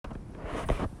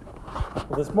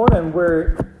Well, this morning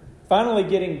we're finally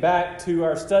getting back to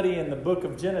our study in the book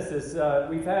of Genesis.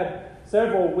 We've had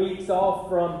several weeks off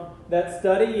from that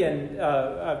study, and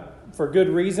for good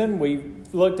reason. We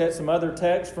looked at some other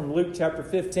texts from Luke chapter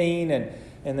 15,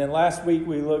 and then last week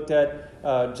we looked at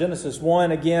Genesis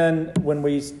 1 again when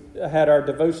we had our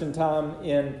devotion time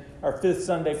in our fifth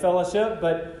Sunday fellowship.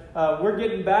 But we're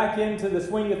getting back into the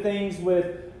swing of things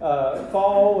with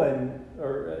fall,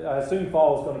 or I assume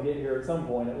fall is going to get here at some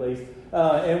point at least.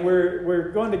 And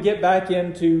we're going to get back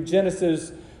into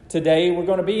Genesis today. We're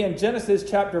going to be in Genesis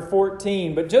chapter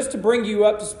 14. But just to bring you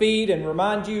up to speed and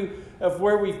remind you of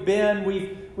where we've been,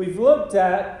 we've looked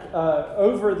at,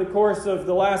 over the course of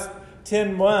the last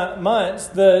 10 months,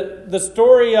 the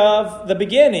story of the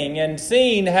beginning and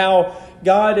seeing how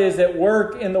God is at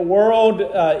work in the world,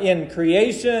 in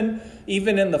creation,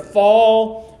 even in the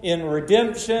fall, in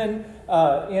redemption,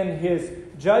 in His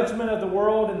judgment of the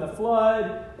world in the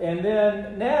flood. And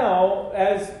then now,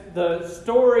 as the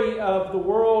story of the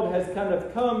world has kind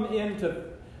of come into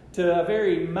a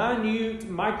very minute,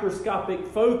 microscopic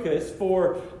focus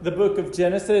for the book of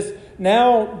Genesis,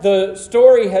 now the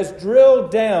story has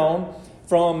drilled down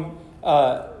from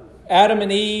Adam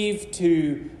and Eve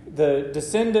to the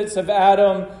descendants of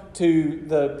Adam to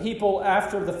the people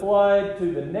after the flood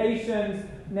to the nations.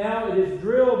 Now it is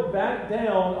drilled back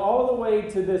down all the way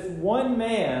to this one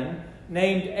man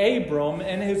named Abram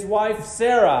and his wife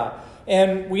Sarah.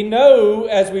 And we know,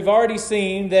 as we've already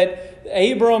seen, that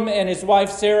Abram and his wife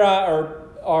Sarah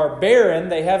are barren.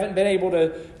 They haven't been able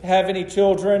to have any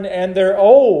children, and they're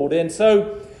old. And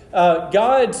so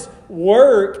God's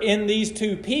work in these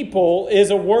two people is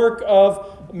a work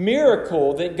of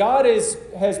miracle that God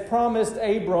has promised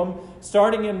Abram,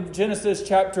 starting in Genesis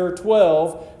chapter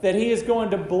 12, that He is going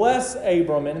to bless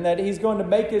Abram and that He's going to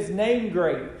make His name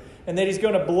great, and that He's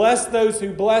going to bless those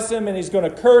who bless Him and He's going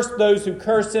to curse those who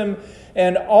curse Him,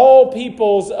 and all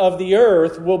peoples of the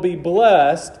earth will be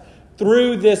blessed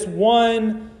through this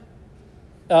one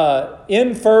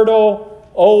infertile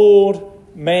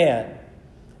old man.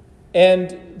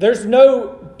 And there's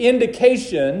no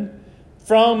indication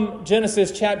from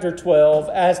Genesis chapter 12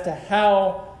 as to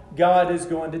how God is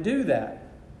going to do that.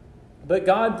 But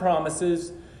God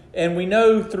promises, and we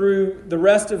know through the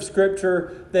rest of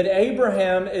Scripture, that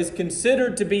Abraham is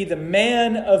considered to be the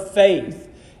man of faith.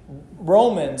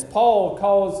 Paul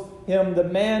calls him the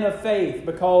man of faith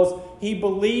because he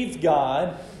believed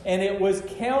God and it was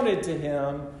counted to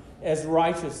him as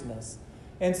righteousness.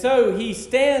 And so he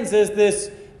stands as this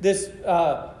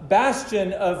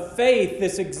bastion of faith,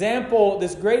 this example,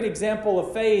 this great example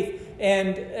of faith,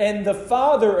 and the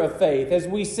father of faith, as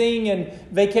we sing in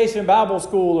Vacation Bible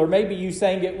School, or maybe you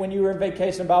sang it when you were in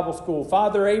Vacation Bible School.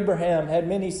 Father Abraham had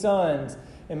many sons,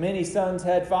 and many sons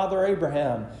had Father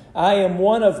Abraham. I am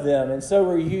one of them, and so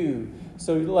are you.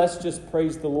 So let's just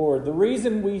praise the Lord. The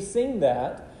reason we sing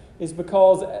that is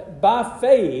because by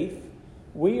faith,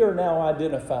 we are now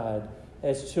identified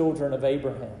as children of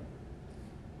Abraham.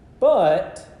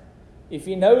 But if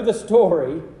you know the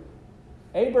story,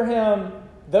 Abraham,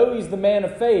 though he's the man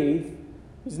of faith,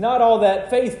 he's not all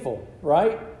that faithful,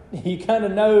 right? You kind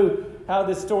of know how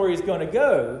this story is going to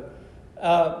go.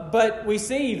 But we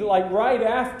see, like right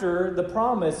after the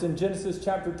promise in Genesis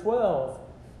chapter 12,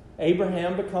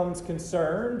 Abraham becomes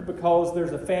concerned because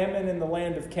there's a famine in the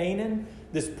land of Canaan,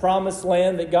 this promised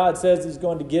land that God says He's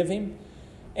going to give him.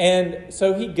 And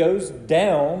so he goes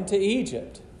down to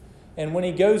Egypt. And when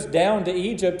he goes down to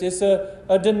Egypt, it's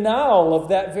a denial of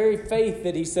that very faith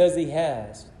that he says he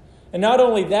has. And not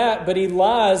only that, but he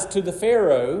lies to the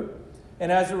Pharaoh.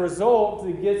 And as a result,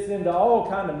 he gets into all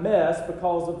kind of mess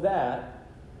because of that.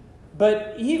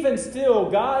 But even still,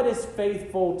 God is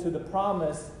faithful to the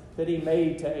promise that He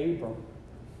made to Abram.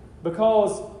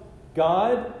 Because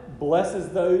God blesses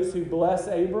those who bless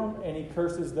Abram, and He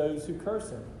curses those who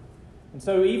curse him. And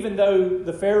so even though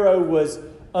the Pharaoh was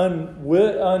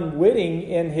unwitting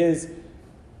in his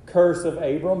curse of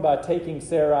Abram by taking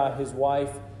Sarai, his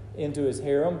wife, into his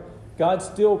harem, God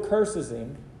still curses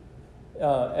him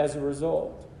as a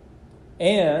result.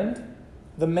 And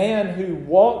the man who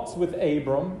walks with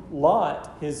Abram,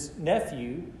 Lot, his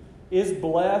nephew, is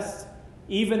blessed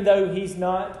even though he's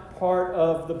not part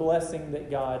of the blessing that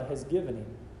God has given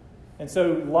him. And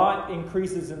so Lot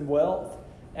increases in wealth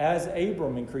as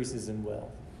Abram increases in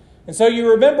wealth. And so you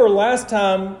remember last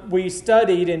time we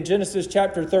studied in Genesis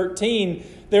chapter 13,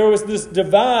 there was this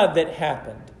divide that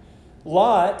happened.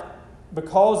 Lot,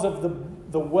 because of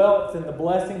the wealth and the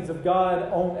blessings of God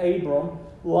on Abram,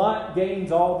 Lot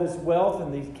gains all this wealth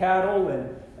and these cattle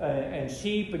and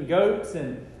sheep and goats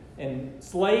and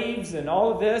slaves and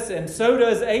all of this, and so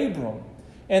does Abram.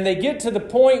 And they get to the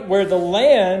point where the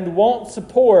land won't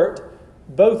support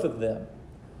both of them.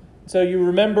 So you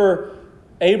remember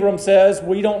Abram says,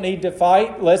 we don't need to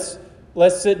fight. Let's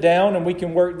sit down and we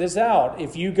can work this out.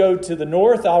 If you go to the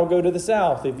north, I'll go to the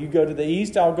south. If you go to the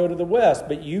east, I'll go to the west.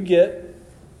 But you get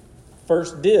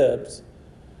first dibs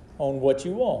on what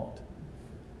you want.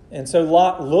 And so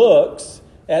Lot looks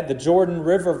at the Jordan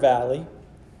River Valley,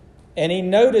 and he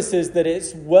notices that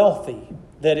it's wealthy,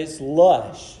 that it's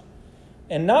lush.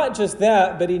 And not just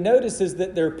that, but he notices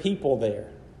that there are people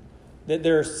there, that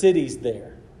there are cities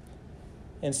there.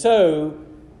 And so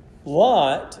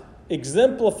Lot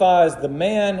exemplifies the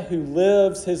man who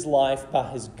lives his life by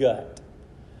his gut,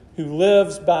 who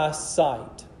lives by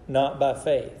sight, not by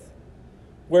faith.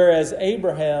 Whereas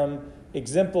Abraham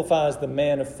exemplifies the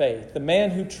man of faith, the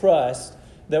man who trusts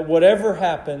that whatever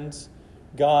happens,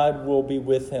 God will be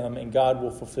with him and God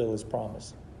will fulfill his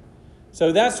promise.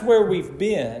 So that's where we've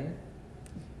been.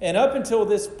 And up until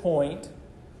this point,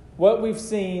 what we've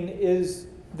seen is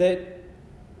that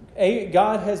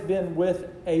God has been with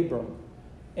Abram.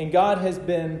 And God has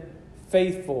been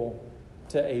faithful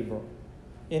to Abram.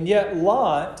 And yet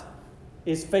Lot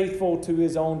is faithful to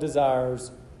his own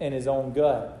desires and his own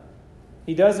gut.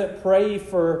 He doesn't pray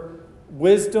for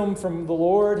wisdom from the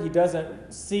Lord. He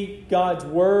doesn't seek God's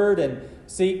word and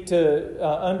seek to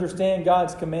understand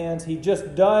God's commands. He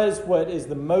just does what is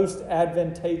the most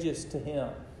advantageous to him.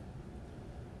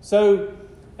 So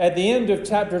at the end of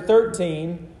chapter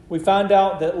 13, we find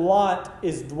out that Lot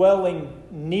is dwelling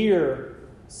near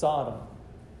Sodom.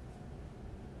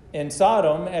 And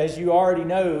Sodom, as you already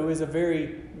know, is a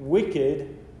very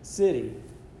wicked city.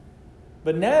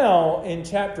 But now in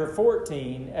chapter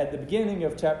 14, at the beginning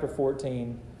of chapter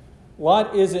 14,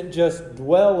 Lot isn't just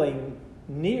dwelling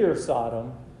near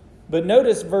Sodom, but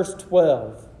notice verse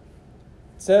 12.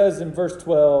 It says in verse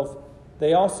 12,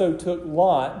 they also took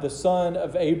Lot, the son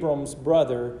of Abram's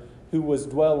brother, who was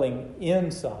dwelling in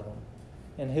Sodom,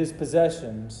 and his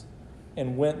possessions,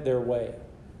 and went their way.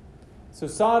 So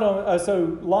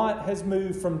Lot has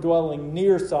moved from dwelling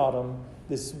near Sodom,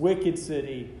 this wicked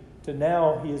city, to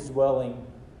now he is dwelling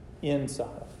in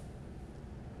Sodom.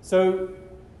 So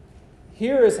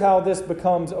here is how this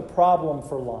becomes a problem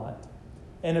for Lot,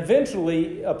 and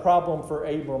eventually a problem for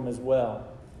Abram as well.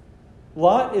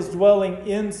 Lot is dwelling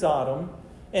in Sodom,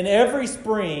 and every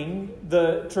spring,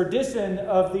 the tradition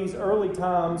of these early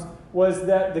times was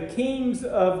that the kings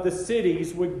of the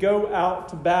cities would go out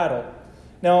to battle.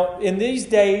 Now, in these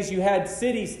days, you had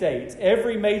city-states.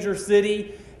 Every major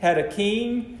city had a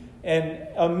king and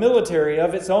a military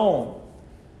of its own.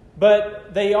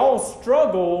 But they all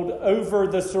struggled over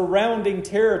the surrounding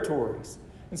territories.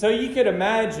 And so you could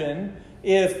imagine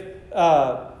if,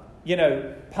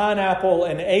 Pineapple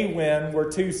and Awin were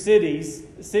two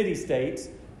city-states,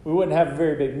 we wouldn't have a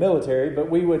very big military, but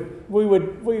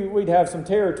we'd have some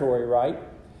territory, right?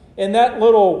 And that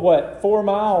little, 4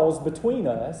 miles between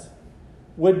us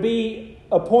would be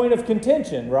a point of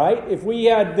contention, right? If we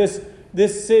had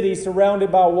this city surrounded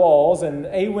by walls, and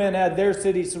Awin had their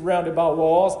city surrounded by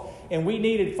walls, and we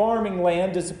needed farming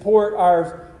land to support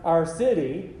our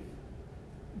city,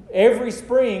 every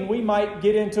spring we might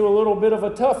get into a little bit of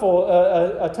a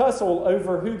tussle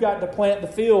over who got to plant the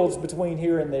fields between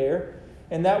here and there,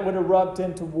 and that would erupt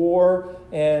into war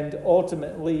and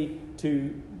ultimately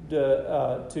to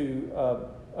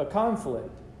a conflict.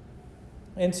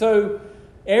 And so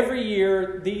every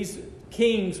year these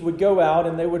kings would go out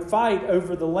and they would fight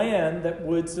over the land that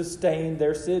would sustain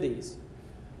their cities.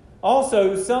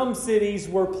 Also, some cities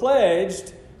were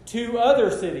pledged to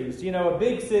other cities. A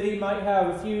big city might have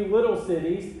a few little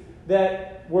cities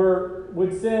that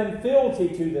would send fealty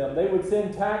to them. They would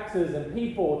send taxes and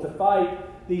people to fight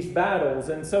these battles.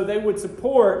 And so they would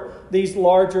support these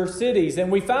larger cities.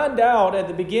 And we find out at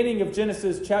the beginning of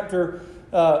Genesis chapter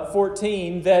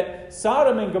 14 that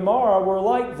Sodom and Gomorrah were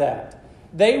like that.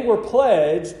 They were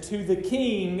pledged to the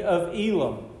king of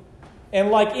Elam. And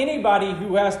like anybody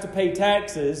who has to pay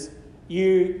taxes,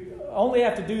 you only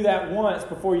have to do that once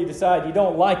before you decide you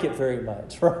don't like it very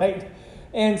much, right?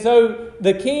 And so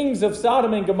the kings of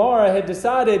Sodom and Gomorrah had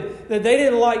decided that they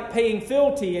didn't like paying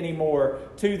fealty anymore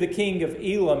to the king of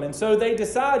Elam. And so they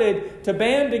decided to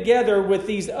band together with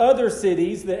these other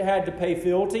cities that had to pay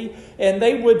fealty, and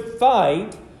they would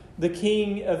fight the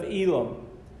king of Elam.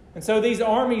 And so these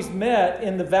armies met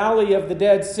in the valley of the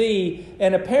Dead Sea,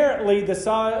 and apparently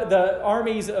the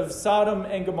armies of Sodom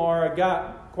and Gomorrah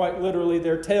got, quite literally,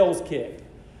 their tails kicked.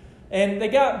 And they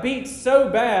got beat so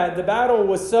bad, the battle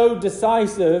was so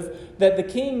decisive, that the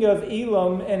king of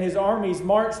Elam and his armies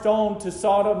marched on to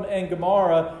Sodom and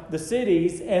Gomorrah, the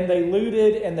cities, and they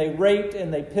looted and they raped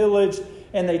and they pillaged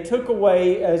and they took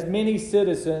away as many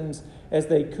citizens as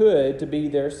they could to be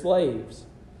their slaves.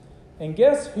 And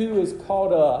guess who is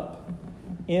caught up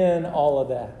in all of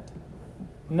that?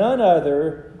 None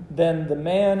other than the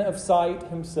man of sight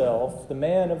himself, the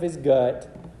man of his gut,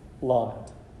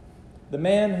 Lot. The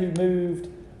man who moved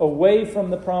away from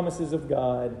the promises of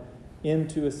God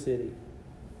into a city.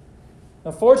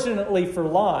 Now, fortunately for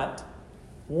Lot,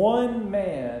 one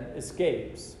man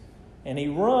escapes, and he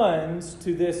runs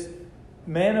to this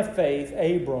man of faith,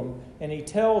 Abram, and he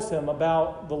tells him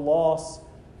about the loss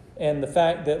and the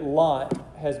fact that Lot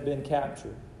has been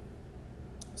captured.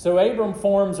 So Abram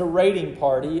forms a raiding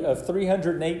party of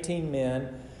 318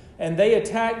 men, and they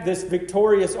attack this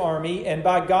victorious army, and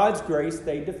by God's grace,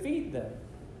 they defeat them.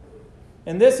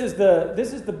 And this is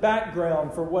the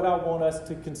background for what I want us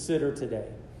to consider today.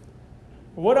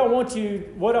 What I want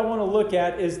to look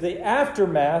at is the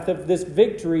aftermath of this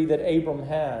victory that Abram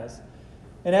has.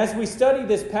 And as we study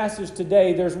this passage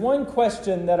today, there's one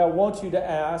question that I want you to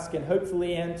ask and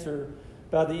hopefully answer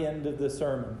by the end of the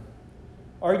sermon.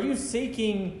 Are you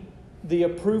seeking the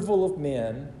approval of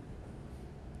men,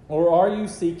 or are you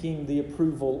seeking the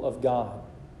approval of God?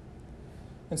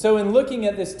 And so in looking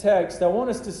at this text, I want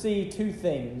us to see two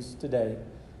things today.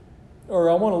 Or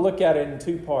I want to look at it in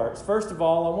two parts. First of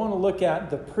all, I want to look at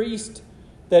the priest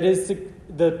that is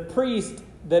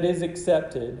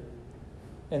accepted.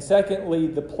 And secondly,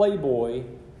 the playboy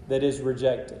that is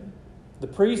rejected. The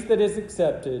priest that is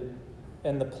accepted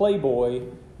and the playboy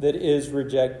that is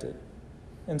rejected.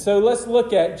 And so let's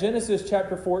look at Genesis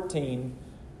chapter 14,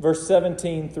 verse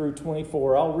 17 through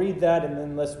 24. I'll read that and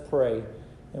then let's pray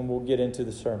and we'll get into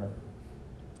the sermon.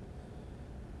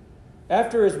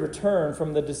 After his return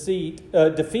from the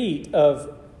defeat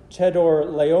of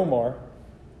Chedorlaomer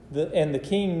and the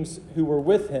kings who were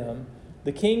with him,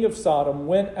 the king of Sodom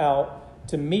went out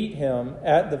to meet him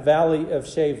at the valley of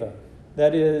Sheva,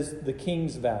 that is, the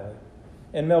king's valley.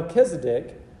 And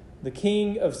Melchizedek, the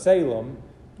king of Salem,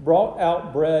 brought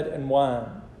out bread and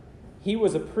wine. He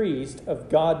was a priest of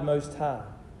God Most High.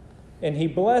 And he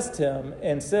blessed him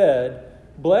and said,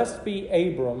 "Blessed be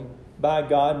Abram by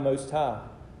God Most High,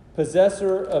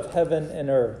 possessor of heaven and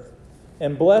earth.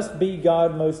 And blessed be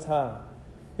God Most High,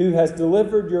 who has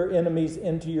delivered your enemies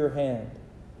into your hand."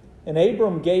 And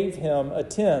Abram gave him a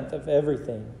tenth of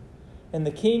everything. And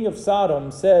the king of Sodom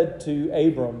said to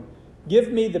Abram,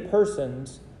 "Give me the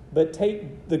persons, but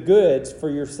take the goods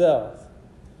for yourself."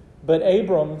 But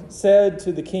Abram said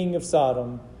to the king of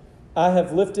Sodom, "I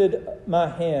have lifted my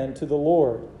hand to the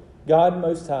Lord, God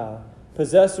Most High,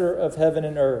 possessor of heaven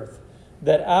and earth,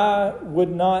 that I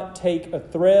would not take a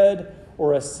thread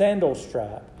or a sandal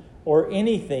strap or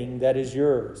anything that is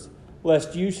yours,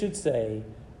 lest you should say,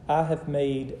 'I have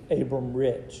made Abram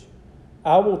rich.'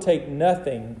 I will take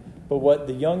nothing but what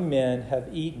the young men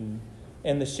have eaten,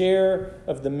 and the share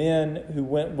of the men who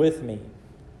went with me.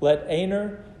 Let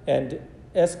Aner and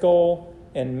Eshcol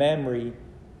and Mamre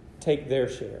take their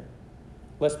share."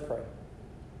 Let's pray.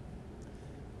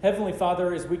 Heavenly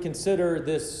Father, as we consider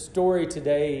this story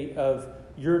today of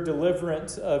your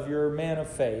deliverance of your man of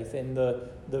faith and the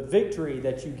victory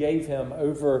that you gave him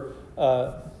over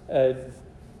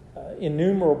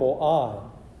innumerable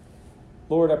odds,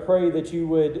 Lord, I pray that you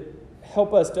would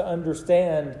help us to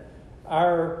understand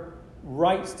our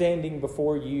right standing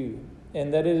before you,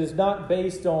 and that it is not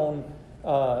based on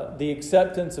the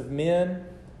acceptance of men.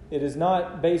 It is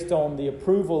not based on the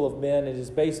approval of men. It is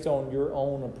based on your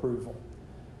own approval.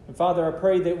 And Father, I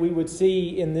pray that we would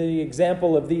see in the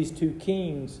example of these two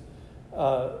kings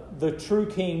the true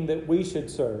king that we should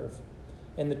serve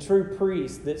and the true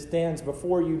priest that stands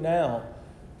before you now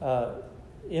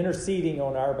interceding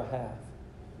on our behalf.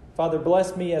 Father,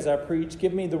 bless me as I preach.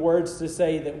 Give me the words to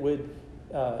say that would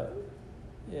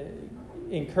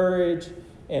encourage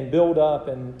and build up,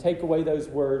 and take away those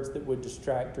words that would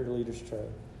distract or lead astray.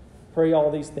 Pray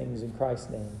all these things in Christ's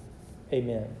name.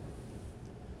 Amen.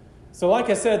 So like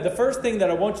I said, the first thing that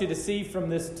I want you to see from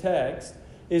this text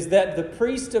is that the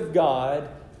priest of God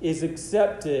is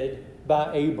accepted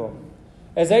by Abram.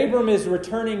 As Abram is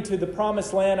returning to the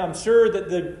promised land, I'm sure that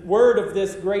the word of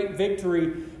this great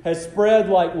victory has spread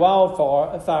like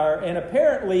wildfire, and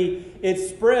apparently it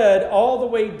spread all the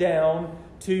way down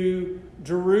to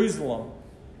Jerusalem.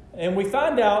 And we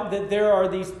find out that there are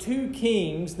these two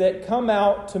kings that come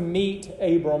out to meet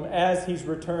Abram as he's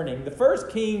returning. The first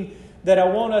king that I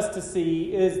want us to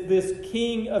see is this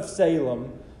king of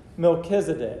Salem,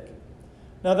 Melchizedek.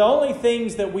 Now, the only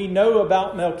things that we know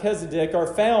about Melchizedek are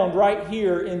found right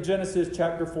here in Genesis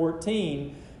chapter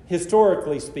 14,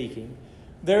 historically speaking.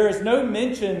 There is no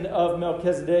mention of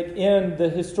Melchizedek in the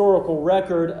historical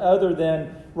record other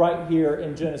than right here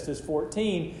in Genesis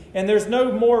 14. And there's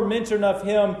no more mention of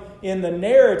him in the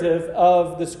narrative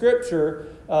of the Scripture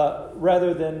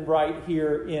rather than right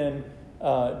here in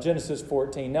Genesis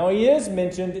 14. Now, he is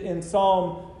mentioned in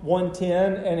Psalm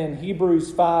 110 and in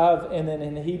Hebrews 5 and then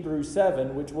in Hebrews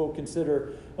 7, which we'll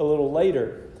consider a little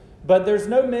later. But there's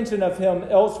no mention of him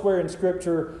elsewhere in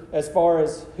Scripture as far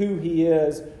as who he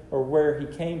is or where he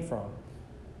came from.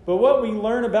 But what we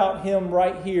learn about him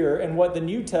right here and what the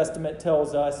New Testament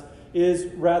tells us is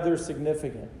rather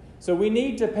significant. So we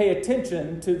need to pay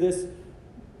attention to this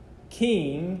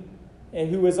king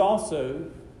who is also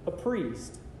a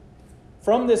priest.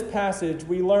 From this passage,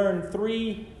 we learn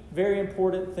three very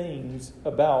important things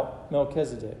about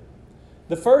Melchizedek.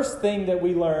 The first thing that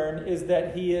we learn is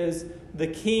that he is the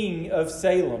King of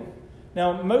Salem.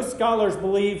 Now, most scholars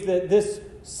believe that this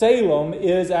Salem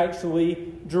is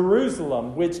actually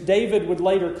Jerusalem, which David would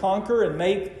later conquer and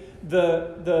make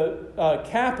the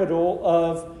capital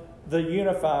of the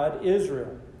unified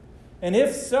Israel. And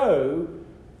if so,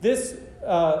 this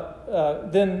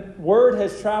then word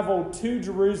has traveled to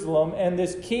Jerusalem, and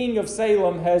this King of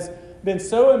Salem has been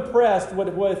so impressed with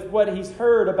what he's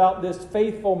heard about this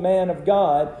faithful man of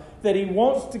God that he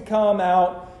wants to come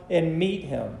out and meet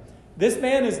him. This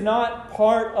man is not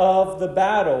part of the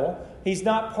battle. He's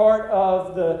not part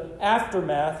of the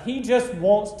aftermath. He just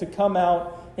wants to come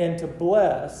out and to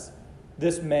bless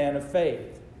this man of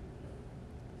faith.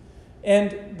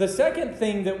 And the second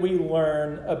thing that we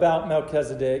learn about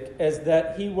Melchizedek is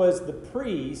that he was the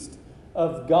priest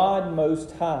of God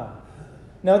Most High.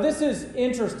 Now, this is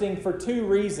interesting for two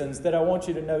reasons that I want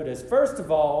you to notice. First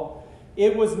of all,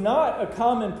 it was not a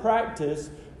common practice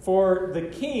for the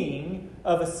king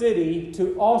of a city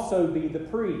to also be the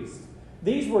priest.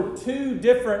 These were two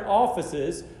different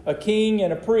offices, a king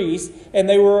and a priest, and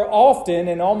they were often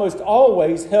and almost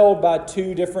always held by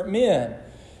two different men.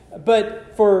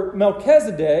 But for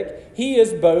Melchizedek, he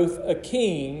is both a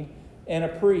king and a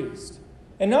priest.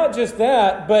 And not just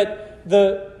that, but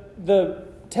the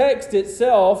text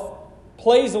itself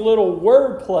plays a little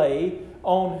wordplay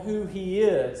on who he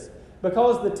is.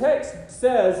 Because the text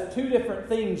says two different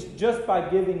things just by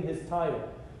giving his title.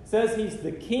 It says he's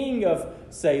the King of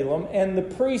Salem and the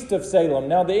priest of Salem.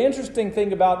 Now, the interesting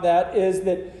thing about that is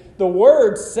that the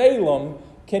word Salem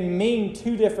can mean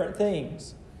two different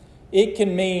things. It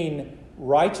can mean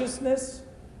righteousness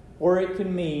or it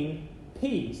can mean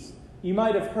peace. You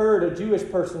might have heard a Jewish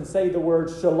person say the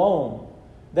word shalom.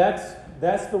 That's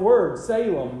the word,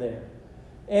 Salem, there.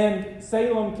 And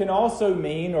Salem can also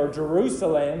mean, or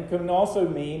Jerusalem can also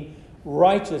mean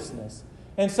righteousness.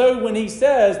 And so when he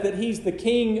says that he's the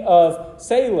King of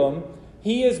Salem,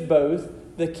 he is both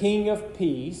the King of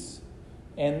peace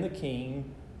and the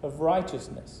King of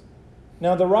righteousness.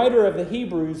 Now, the writer of the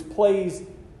Hebrews plays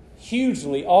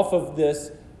hugely off of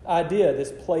this idea,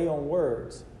 this play on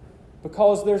words,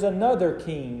 because there's another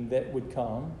king that would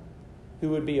come who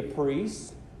would be a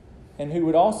priest and who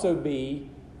would also be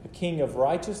a king of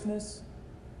righteousness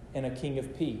and a king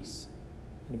of peace.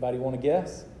 Anybody want to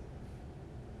guess?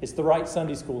 It's the right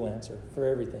Sunday school answer for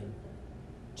everything.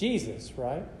 Jesus,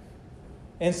 right?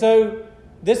 And so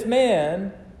this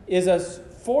man is a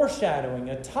foreshadowing,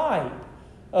 a type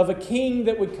of a king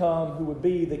that would come who would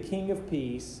be the King of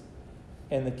peace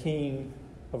and the King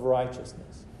of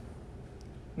righteousness.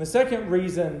 And the second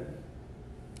reason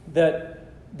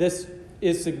that this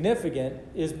is significant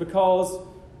is because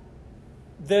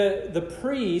the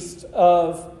priest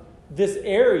of this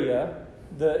area,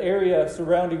 the area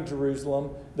surrounding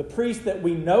Jerusalem, the priests that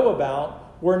we know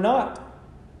about were not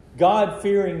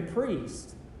God-fearing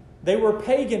priests. They were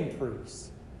pagan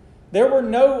priests. There were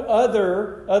no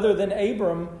other than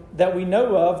Abram that we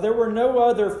know of, there were no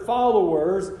other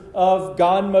followers of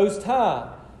God Most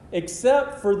High,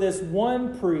 except for this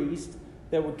one priest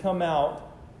that would come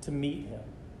out to meet him.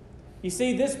 You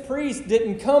see, this priest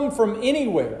didn't come from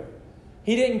anywhere.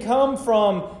 He didn't come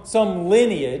from some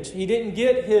lineage. He didn't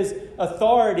get his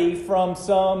authority from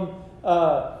some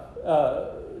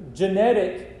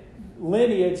genetic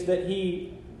lineage that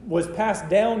he was passed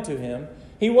down to him.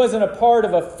 He wasn't a part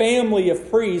of a family of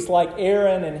priests like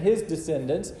Aaron and his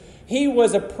descendants. He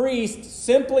was a priest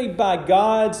simply by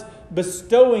God's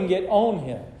bestowing it on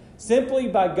him, simply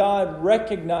by God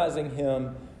recognizing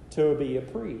him to be a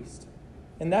priest.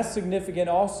 And that's significant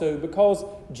also because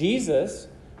Jesus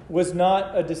was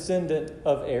not a descendant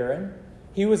of Aaron.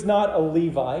 He was not a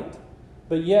Levite,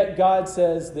 but yet God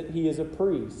says that he is a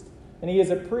priest. And he is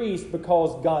a priest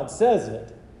because God says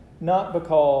it, not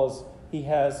because he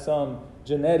has some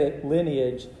genetic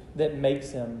lineage that makes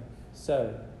him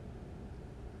so.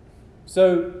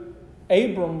 So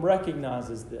Abram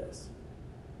recognizes this.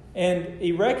 And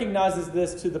he recognizes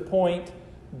this to the point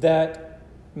that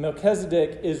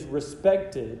Melchizedek is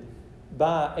respected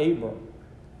by Abram.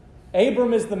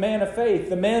 Abram is the man of faith,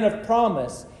 the man of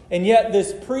promise. And yet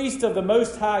this priest of the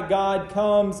Most High God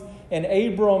comes, and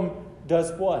Abram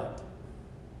does what?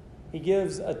 He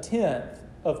gives a tenth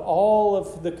of all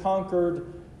of the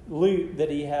conquered loot that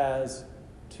he has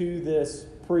to this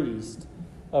priest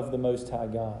of the Most High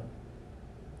God.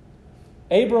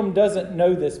 Abram doesn't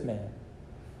know this man,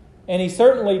 and he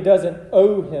certainly doesn't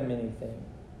owe him anything.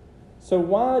 So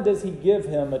why does he give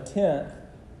him a tenth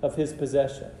of his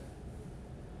possession?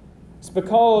 It's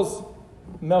because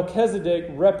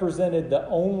Melchizedek represented the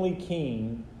only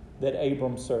king that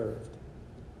Abram served.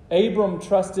 Abram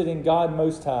trusted in God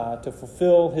Most High to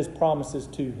fulfill his promises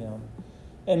to him.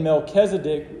 And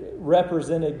Melchizedek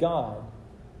represented God.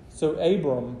 So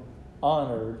Abram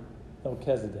honored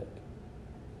Melchizedek.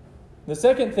 The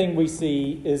second thing we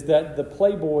see is that the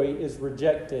playboy is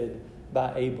rejected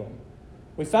by Abram.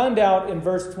 We find out in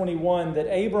verse 21 that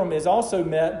Abram is also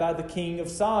met by the king of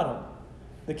Sodom.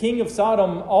 The king of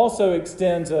Sodom also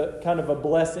extends a kind of a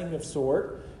blessing of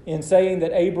sort in saying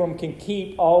that Abram can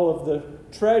keep all of the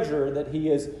treasure that he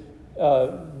has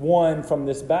won from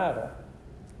this battle.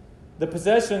 The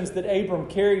possessions that Abram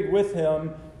carried with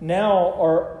him now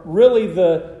are really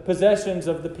the possessions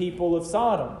of the people of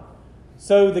Sodom.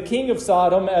 So the king of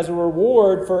Sodom, as a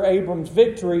reward for Abram's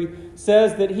victory,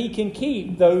 says that he can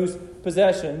keep those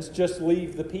possessions, just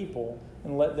leave the people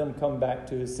and let them come back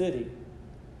to his city.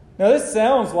 Now this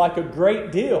sounds like a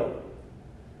great deal,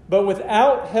 but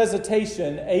without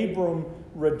hesitation, Abram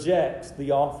rejects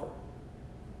the offer.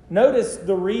 Notice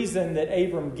the reason that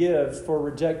Abram gives for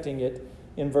rejecting it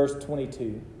in verse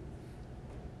 22.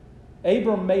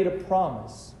 Abram made a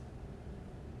promise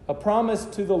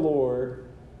to the Lord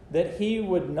that he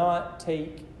would not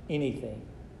take anything,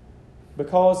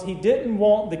 because he didn't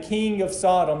want the king of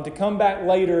Sodom to come back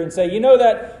later and say, you know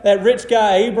that rich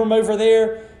guy Abram over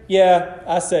there? Yeah,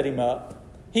 I set him up.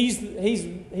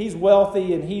 He's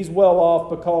wealthy and he's well off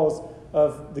because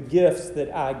of the gifts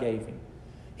that I gave him.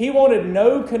 He wanted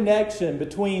no connection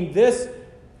between this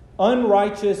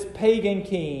unrighteous pagan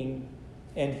king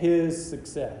and his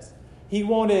success. He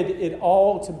wanted it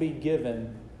all to be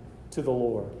given to the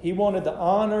Lord. He wanted the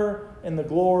honor and the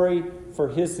glory for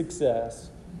his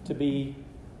success to be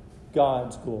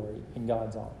God's glory and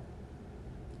God's honor.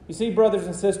 You see, brothers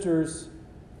and sisters,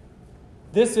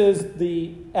 this is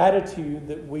the attitude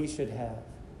that we should have.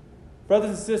 Brothers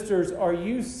and sisters, are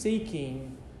you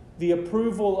seeking the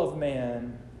approval of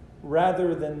man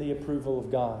rather than the approval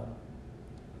of God?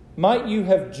 Might you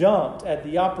have jumped at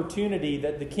the opportunity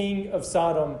that the king of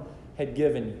Sodom had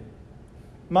given you?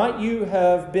 Might you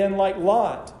have been like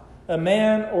Lot, a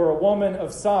man or a woman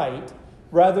of sight,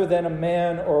 rather than a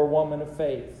man or a woman of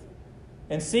faith?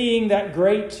 And seeing that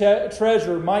great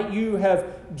treasure, might you have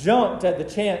jumped at the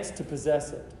chance to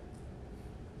possess it?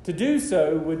 To do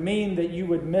so would mean that you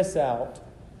would miss out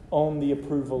on the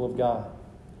approval of God.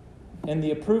 And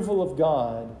the approval of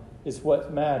God is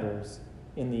what matters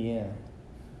in the end.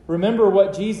 Remember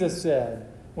what Jesus said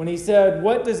when he said,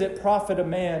 "What does it profit a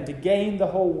man to gain the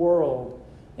whole world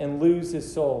and lose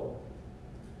his soul?"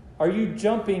 Are you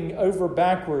jumping over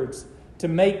backwards to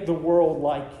make the world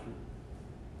like you?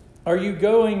 Are you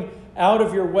going out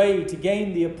of your way to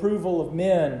gain the approval of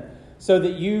men so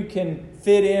that you can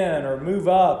fit in or move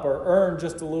up or earn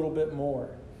just a little bit more?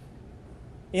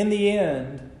 In the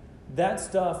end, that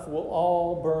stuff will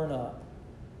all burn up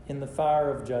in the fire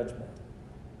of judgment.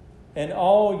 And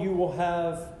all you will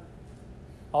have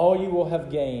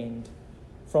gained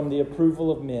from the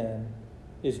approval of men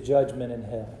is judgment in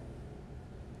hell.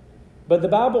 But the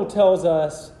Bible tells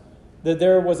us that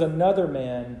there was another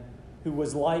man who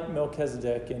was like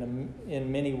Melchizedek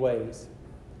in many ways.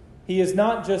 He is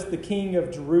not just the king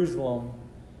of Jerusalem,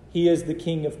 he is the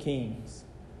King of Kings.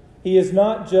 He is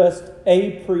not just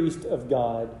a priest of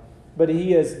God, but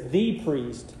he is the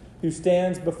priest who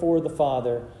stands before the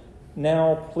Father,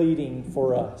 now pleading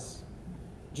for us.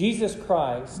 Jesus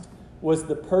Christ was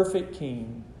the perfect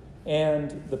king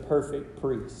and the perfect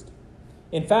priest.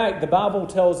 In fact, the Bible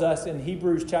tells us in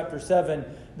Hebrews chapter 7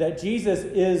 that Jesus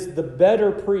is the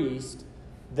better priest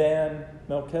than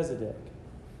Melchizedek.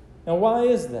 Now, why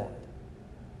is that?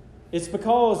 It's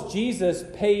because Jesus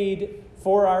paid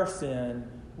for our sin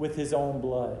with his own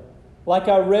blood. Like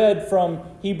I read from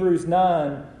Hebrews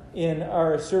 9 in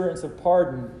our assurance of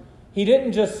pardon, he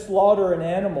didn't just slaughter an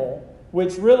animal,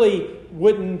 which really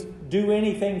wouldn't do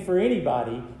anything for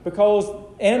anybody, because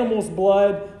animal's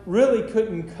blood really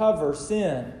couldn't cover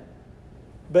sin.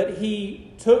 But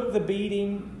he took the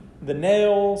beating, the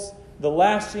nails, the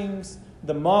lashings,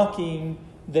 the mocking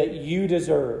that you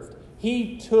deserved.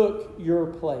 He took your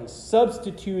place,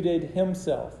 substituted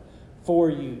himself for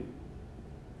you.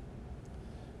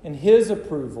 And his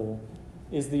approval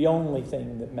is the only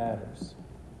thing that matters.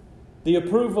 The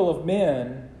approval of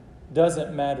men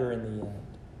doesn't matter in the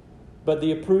end, but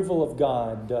the approval of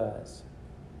God does.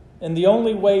 And the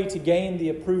only way to gain the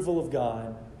approval of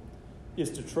God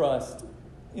is to trust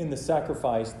in the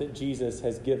sacrifice that Jesus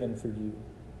has given for you.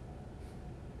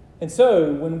 And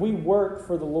so, when we work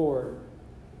for the Lord,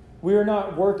 we are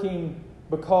not working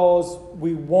because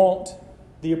we want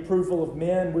the approval of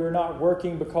men. We are not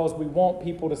working because we want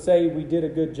people to say we did a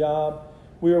good job.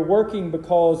 We are working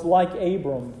because, like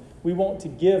Abram, we want to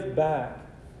give back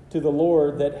to the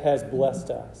Lord that has blessed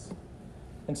us.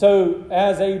 And so,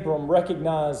 as Abram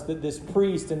recognized that this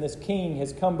priest and this king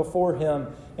has come before him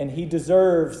and he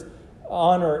deserves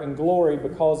honor and glory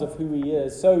because of who he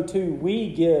is, so too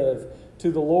we give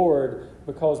to the Lord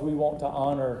because we want to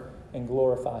honor and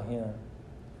glorify him.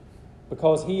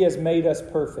 Because he has made us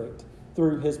perfect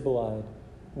through his blood,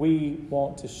 we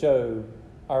want to show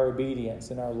our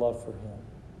obedience and our love for him.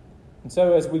 And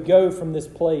so as we go from this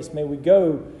place, may we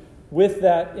go with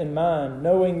that in mind,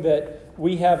 knowing that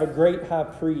we have a great high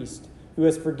priest who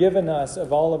has forgiven us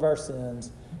of all of our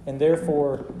sins, and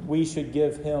therefore we should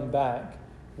give him back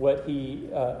what he,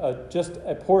 just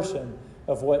a portion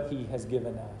of what he has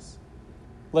given us.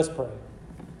 Let's pray.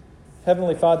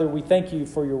 Heavenly Father, we thank you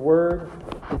for your word.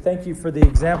 We thank you for the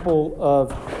example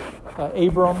of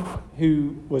Abram,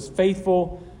 who was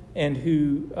faithful and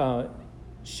who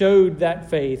showed that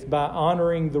faith by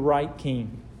honoring the right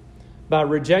king, by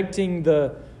rejecting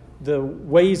the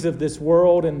ways of this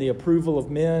world and the approval of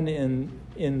men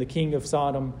in the King of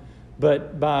Sodom,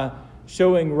 but by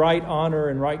showing right honor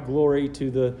and right glory to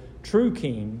the true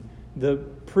king, the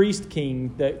priest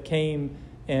king that came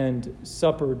and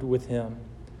suppered with him.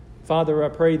 Father, I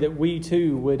pray that we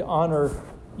too would honor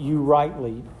you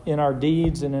rightly in our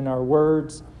deeds and in our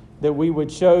words, that we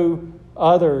would show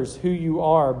others who you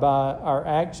are by our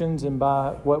actions and by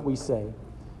what we say.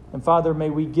 And Father, may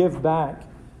we give back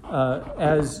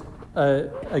as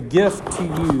a gift to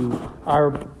you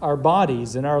our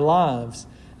bodies and our lives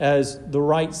as the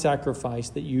right sacrifice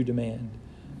that you demand.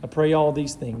 I pray all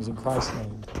these things in Christ's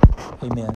name. Amen.